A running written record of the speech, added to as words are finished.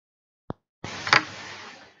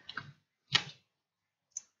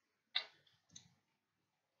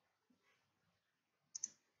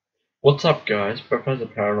What's up guys, Professor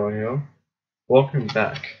Parano here. Welcome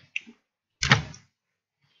back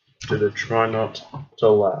to the Try Not to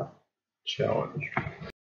Laugh challenge.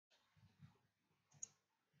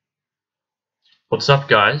 What's up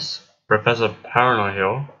guys, Professor Parano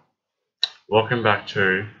here. Welcome back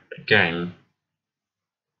to a game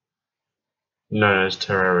known as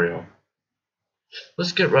Terraria.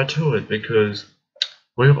 Let's get right to it because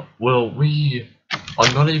we are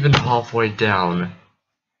not even halfway down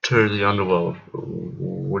to the underworld,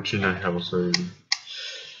 which you know how soon.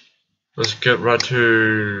 Let's get right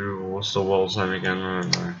to what's the world's name again? I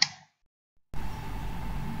don't know.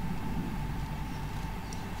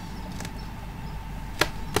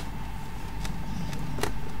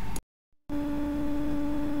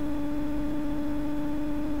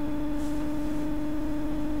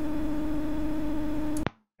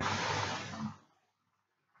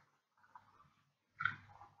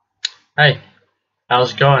 Hey,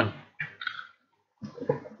 how's it going?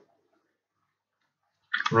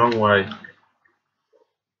 Wrong way.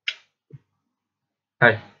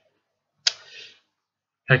 Hey.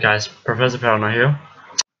 Hey guys, Professor Parano here.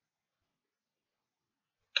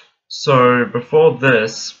 So before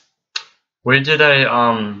this, we did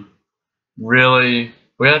a we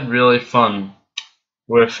had really fun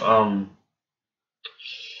with the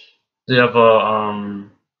other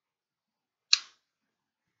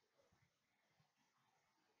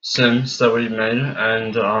sims that we made,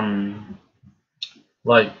 and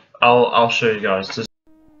like I'll show you guys this.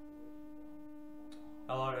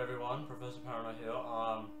 Hello everyone, Professor Parano here.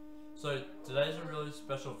 So today's a really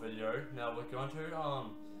special video. Now we're going to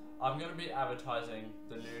I'm going to be advertising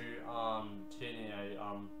the new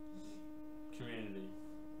TNA community.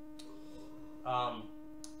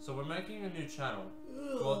 So we're making a new channel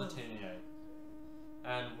for the TNA,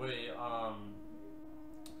 and we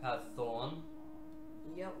have Thorn.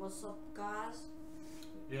 Yep, what's up guys?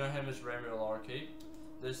 You know him as Rainbow Lorikeep.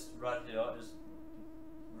 This right here is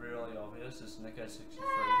really obvious. It's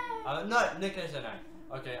Nico63. No, Nico89.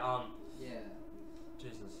 Okay, yeah.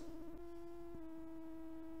 Jesus.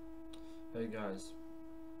 Hey guys.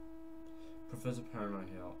 Professor Parano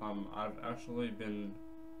here. I've actually been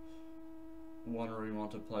wondering what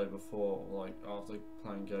to play before, like after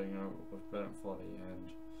playing Getting Over with Ben Foddy,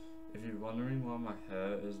 and if you're wondering why my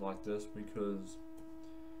hair is like this, because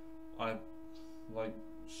I like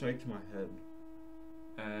shaked my head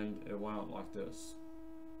and it went up like this.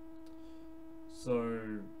 So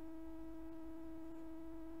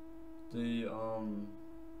the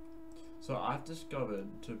so I've discovered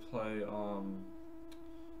to play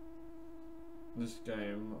this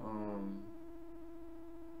game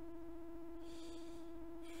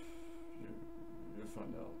you'll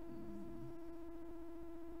find out.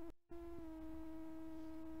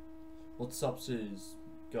 What's up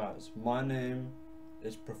guys? My name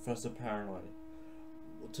is Professor Parano.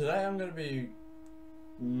 Today I'm gonna be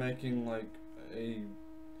making like a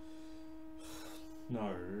no,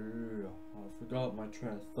 I forgot my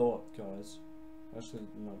train of thought, guys. Actually,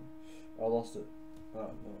 no, I lost it. No,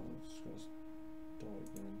 I'm just gonna start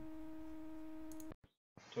again.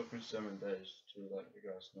 It took me 7 days to let you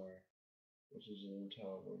guys know, which is an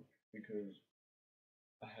entire week, because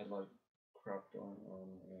I had like crap going on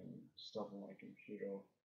and stuff on my computer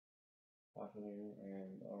happening,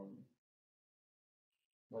 and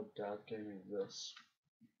my dad gave me this.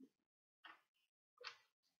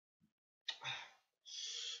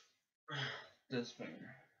 This thing.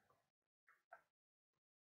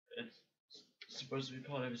 It's supposed to be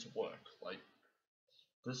part of his work. Like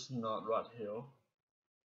this nut right here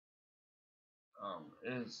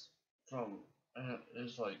is from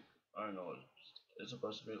is like, I don't know, it's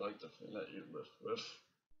supposed to be like the thing that you lift with.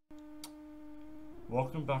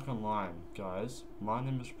 Welcome back online, guys. My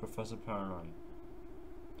name is Professor Parano.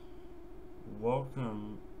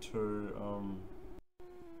 Welcome to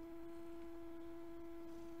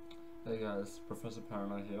hey guys, Professor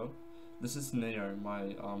Parano here. This is Neo,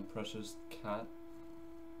 my precious cat,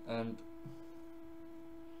 and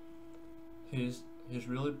he's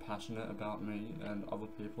really passionate about me and other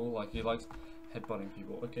people. Like, he likes headbutting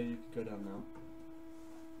people. Okay, you can go down now.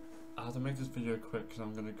 I have to make this video quick because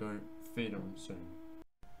I'm gonna go feed him soon.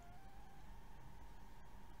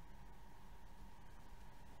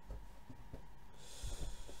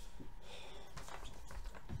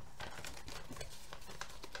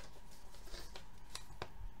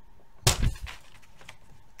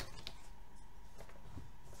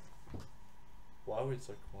 Why are we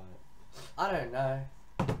so quiet? I don't know.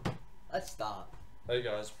 Let's start. Hey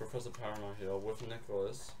guys, Professor Parano here with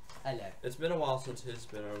Nicholas. Hello. It's been a while since he's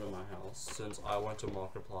been over to my house, since I went to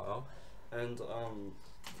Markiplier, and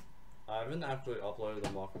I haven't actually uploaded the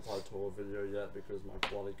Markiplier tour video yet because my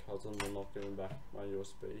bloody cousin will not give me back my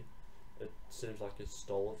USB. It seems like he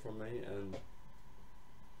stole it from me, and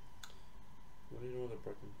what are you doing with a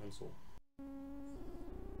broken pencil?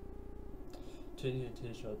 Teenage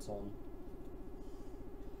t-shirts on.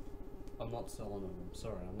 I'm not selling them. I'm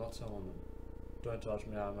sorry, I'm not selling them. Don't judge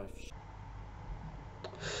me out of my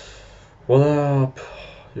What up,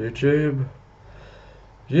 YouTube?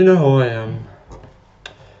 You know who I am.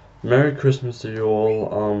 Merry Christmas to you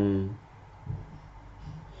all.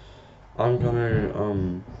 I'm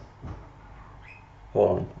gonna, hold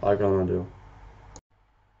on, I gotta do.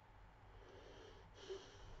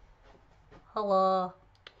 Hello.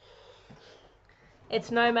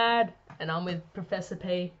 It's Nomad, and I'm with Professor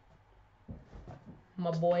P.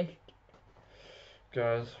 My boy.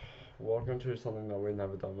 Guys, welcome to something that we've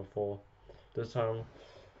never done before. This time,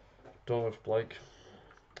 doing with Blake.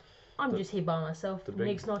 I'm just here by myself.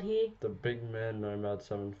 Nick's not here. The big man Nomad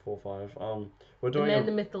 745. We're The doing man,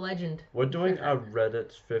 the myth, the legend. We're doing a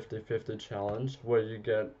Reddit 50-50 challenge where you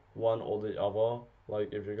get one or the other.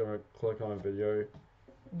 Like if you're gonna click on a video,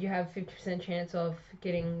 You have 50% chance of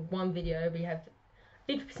getting one video, but you have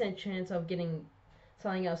 50% chance of getting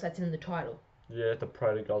something else that's in the title. you have to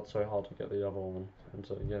pray to God so hard to get the other one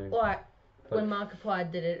instead of getting. Like when Markiplier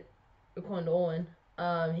did it, according to Owen,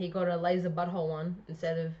 he got a laser butthole one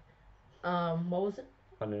instead of what was it?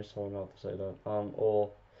 I knew someone had to say that.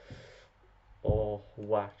 Or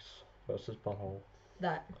wax versus butthole.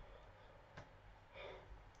 That.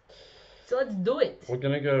 So let's do it. We're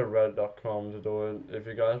gonna go to reddit.com to do it. If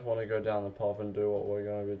you guys want to go down the path and do what we're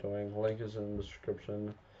gonna be doing, link is in the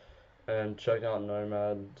description. And check out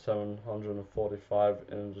Nomad 745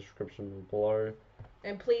 in the description below.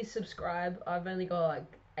 And please subscribe. I've only got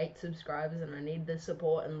like 8 subscribers and I need the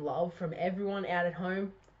support and love from everyone out at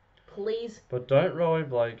home. Please. But don't worry,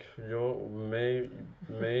 like me,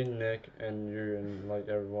 Nick, and you, and like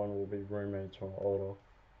everyone will be roommates when we're older.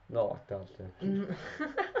 Not like that, dude.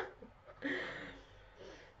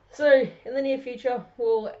 So in the near future,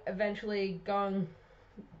 we'll eventually go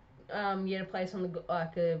and get a place on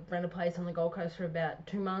the rent a place on the Gold Coast for about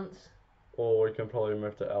 2 months. Or we can probably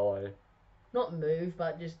move to LA. Not move,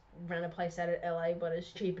 but just rent a place out at LA. But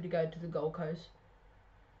it's cheaper to go to the Gold Coast.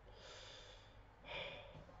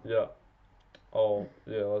 Yeah. Oh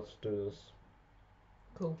yeah, let's do this.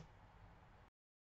 Cool.